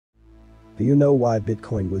Do you know why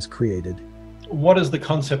Bitcoin was created? What is the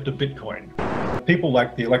concept of Bitcoin? People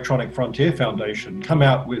like the Electronic Frontier Foundation come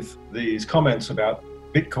out with these comments about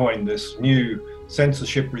Bitcoin, this new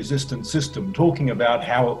censorship-resistant system, talking about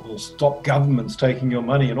how it will stop governments taking your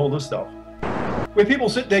money and all this stuff. Where people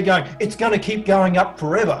sit there going, it's going to keep going up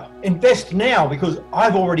forever. Invest now because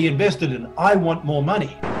I've already invested and I want more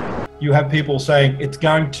money. You have people saying it's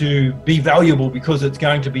going to be valuable because it's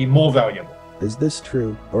going to be more valuable. Is this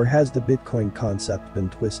true, or has the Bitcoin concept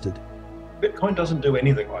been twisted? Bitcoin doesn't do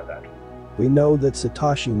anything like that. We know that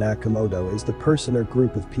Satoshi Nakamoto is the person or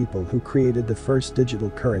group of people who created the first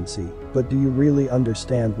digital currency, but do you really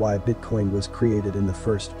understand why Bitcoin was created in the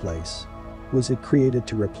first place? Was it created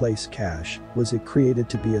to replace cash? Was it created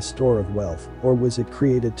to be a store of wealth? Or was it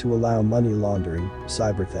created to allow money laundering,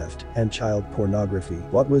 cyber theft, and child pornography?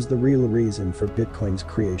 What was the real reason for Bitcoin's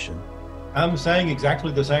creation? I'm saying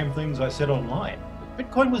exactly the same things I said online.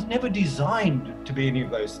 Bitcoin was never designed to be any of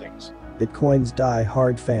those things. Bitcoin's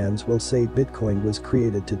die-hard fans will say Bitcoin was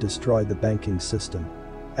created to destroy the banking system.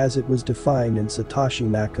 As it was defined in Satoshi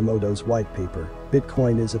Nakamoto's white paper,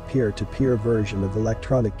 Bitcoin is a peer-to-peer version of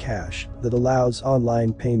electronic cash that allows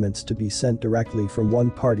online payments to be sent directly from one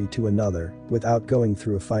party to another without going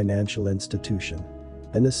through a financial institution.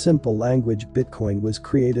 In a simple language, Bitcoin was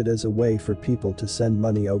created as a way for people to send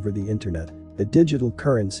money over the internet. The digital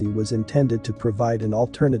currency was intended to provide an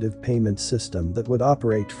alternative payment system that would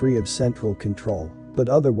operate free of central control, but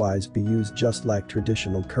otherwise be used just like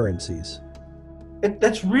traditional currencies.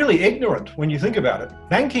 That's really ignorant when you think about it.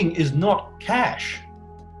 Banking is not cash.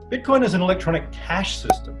 Bitcoin is an electronic cash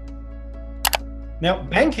system. Now,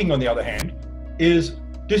 banking, on the other hand, is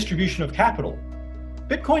distribution of capital.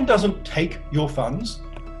 Bitcoin doesn't take your funds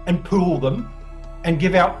and pool them and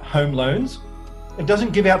give out home loans. It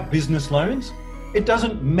doesn't give out business loans. It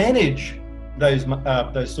doesn't manage those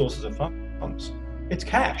sources of funds. It's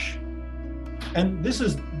cash. And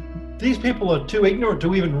these people are too ignorant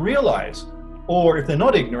to even realize, or if they're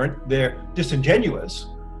not ignorant, they're disingenuous.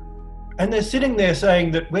 And they're sitting there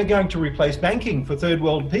saying that we're going to replace banking for third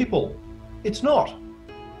world people. It's not.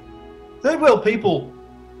 Third world people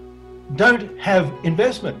don't have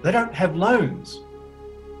investment. They don't have loans.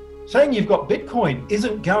 Saying you've got Bitcoin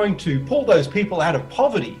isn't going to pull those people out of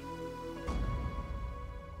poverty.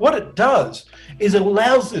 What it does is it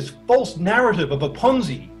allows this false narrative of a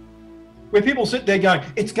Ponzi where people sit there going,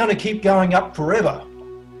 it's going to keep going up forever.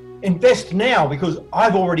 Invest now because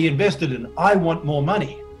I've already invested and I want more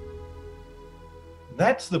money.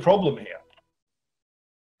 That's the problem here.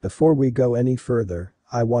 Before we go any further,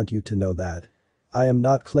 I want you to know that I am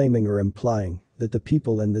not claiming or implying that the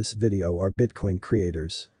people in this video are Bitcoin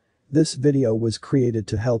creators. This video was created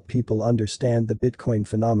to help people understand the Bitcoin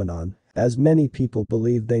phenomenon, as many people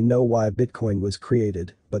believe they know why Bitcoin was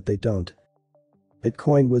created, but they don't.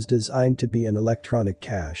 Bitcoin was designed to be an electronic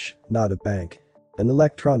cash, not a bank. An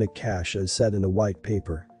electronic cash as said in a white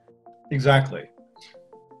paper. Exactly.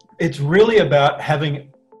 It's really about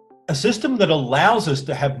having a system that allows us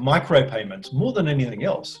to have micropayments more than anything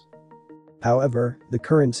else. However, the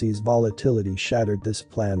currency's volatility shattered this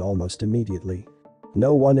plan almost immediately.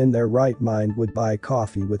 No one in their right mind would buy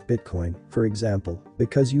coffee with Bitcoin, for example,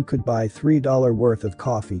 because you could buy $3 worth of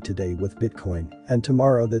coffee today with Bitcoin, and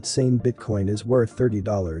tomorrow that same Bitcoin is worth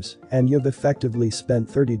 $30, and you've effectively spent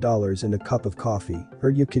 $30 in a cup of coffee, or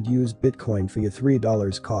you could use Bitcoin for your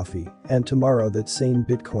 $3 coffee, and tomorrow that same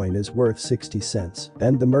Bitcoin is worth 60 cents,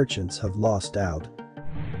 and the merchants have lost out.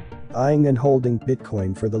 Buying and holding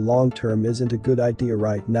Bitcoin for the long term isn't a good idea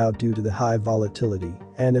right now due to the high volatility,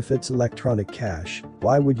 and if it's electronic cash,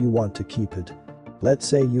 why would you want to keep it? Let's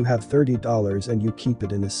say you have $30 and you keep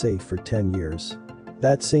it in a safe for 10 years.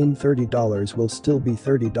 That same $30 will still be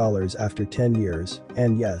 $30 after 10 years,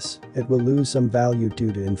 and yes, it will lose some value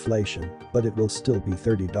due to inflation, but it will still be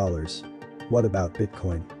 $30. What about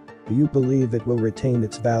Bitcoin? Do you believe it will retain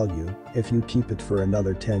its value if you keep it for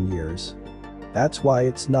another 10 years? That's why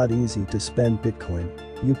it's not easy to spend Bitcoin.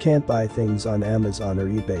 You can't buy things on Amazon or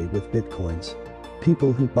eBay with Bitcoins.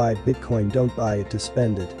 People who buy Bitcoin don't buy it to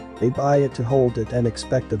spend it, they buy it to hold it and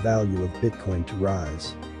expect the value of Bitcoin to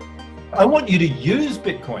rise. I want you to use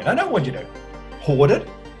Bitcoin. I don't want you to hoard it.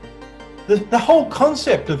 The whole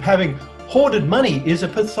concept of having hoarded money is a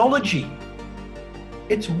pathology.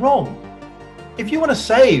 It's wrong. If you want to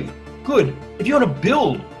save, good. If you want to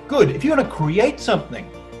build, good. If you want to create something.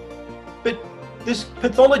 But this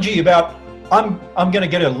pathology about I'm going to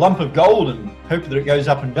get a lump of gold and hope that it goes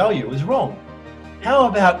up in value is wrong. How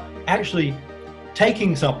about actually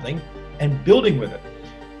taking something and building with it?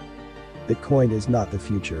 Bitcoin is not the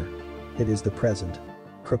future. It is the present.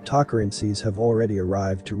 Cryptocurrencies have already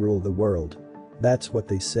arrived to rule the world. That's what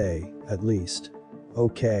they say, at least.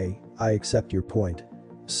 Okay, I accept your point.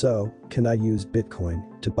 So, can I use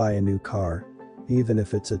Bitcoin to buy a new car? Even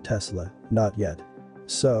if it's a Tesla, not yet.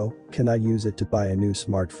 So, can I use it to buy a new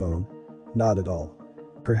smartphone? Not at all.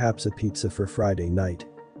 Perhaps a pizza for Friday night.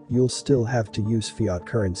 You'll still have to use fiat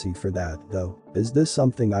currency for that, though. Is this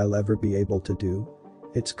something I'll ever be able to do?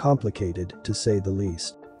 It's complicated, to say the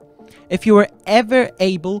least. If you were ever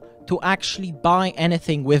able to actually buy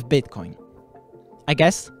anything with Bitcoin. I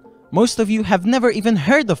guess most of you have never even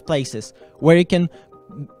heard of places where you can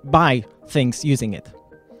buy things using it.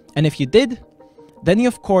 And if you did, then you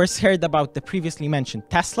of course heard about the previously mentioned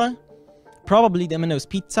Tesla, probably Domino's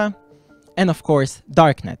Pizza, and of course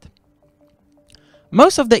Darknet.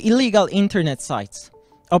 Most of the illegal internet sites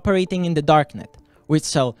operating in the Darknet, which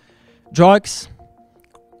sell drugs,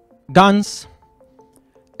 guns,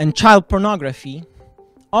 and child pornography,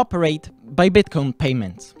 operate by Bitcoin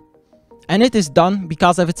payments. And it is done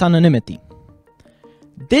because of its anonymity.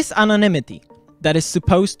 This anonymity, that is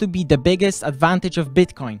supposed to be the biggest advantage of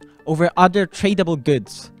Bitcoin over other tradable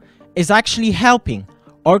goods, is actually helping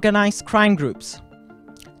organized crime groups,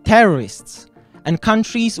 terrorists, and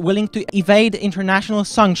countries willing to evade international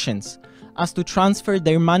sanctions as to transfer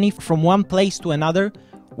their money from one place to another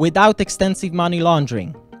without extensive money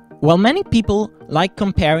laundering. While many people like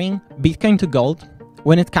comparing Bitcoin to gold,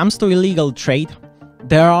 when it comes to illegal trade,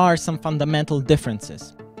 there are some fundamental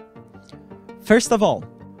differences. First of all,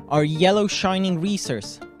 our yellow shining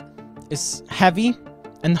resource is heavy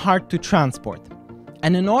and hard to transport.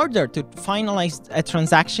 And in order to finalize a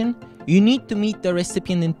transaction, you need to meet the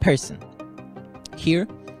recipient in person. Here,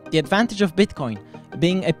 the advantage of Bitcoin,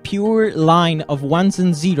 being a pure line of ones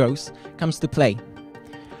and zeros, comes to play.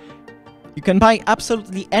 You can buy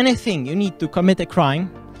absolutely anything you need to commit a crime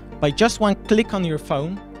by just one click on your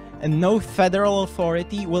phone, and no federal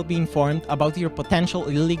authority will be informed about your potential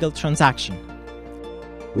illegal transaction.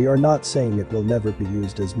 We are not saying it will never be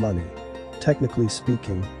used as money. Technically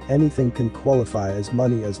speaking, anything can qualify as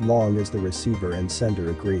money as long as the receiver and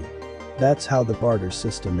sender agree. That's how the barter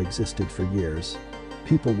system existed for years.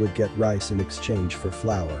 People would get rice in exchange for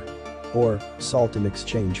flour, or salt in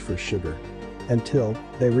exchange for sugar, until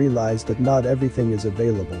they realized that not everything is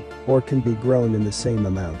available or can be grown in the same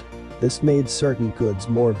amount. This made certain goods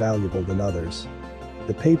more valuable than others.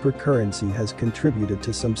 The paper currency has contributed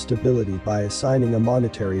to some stability by assigning a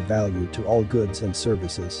monetary value to all goods and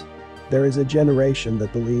services. There is a generation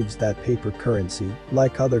that believes that paper currency,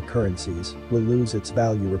 like other currencies, will lose its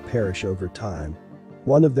value or perish over time.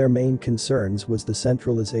 One of their main concerns was the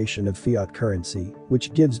centralization of fiat currency,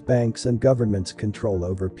 which gives banks and governments control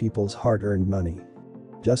over people's hard-earned money.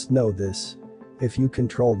 Just know this: if you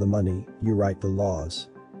control the money, you write the laws.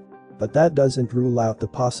 But that doesn't rule out the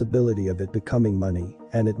possibility of it becoming money,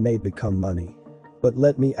 and it may become money. But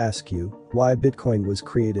let me ask you, why Bitcoin was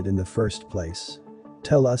created in the first place?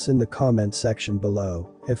 Tell us in the comment section below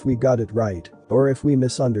if we got it right, or if we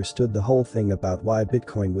misunderstood the whole thing about why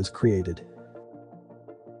Bitcoin was created.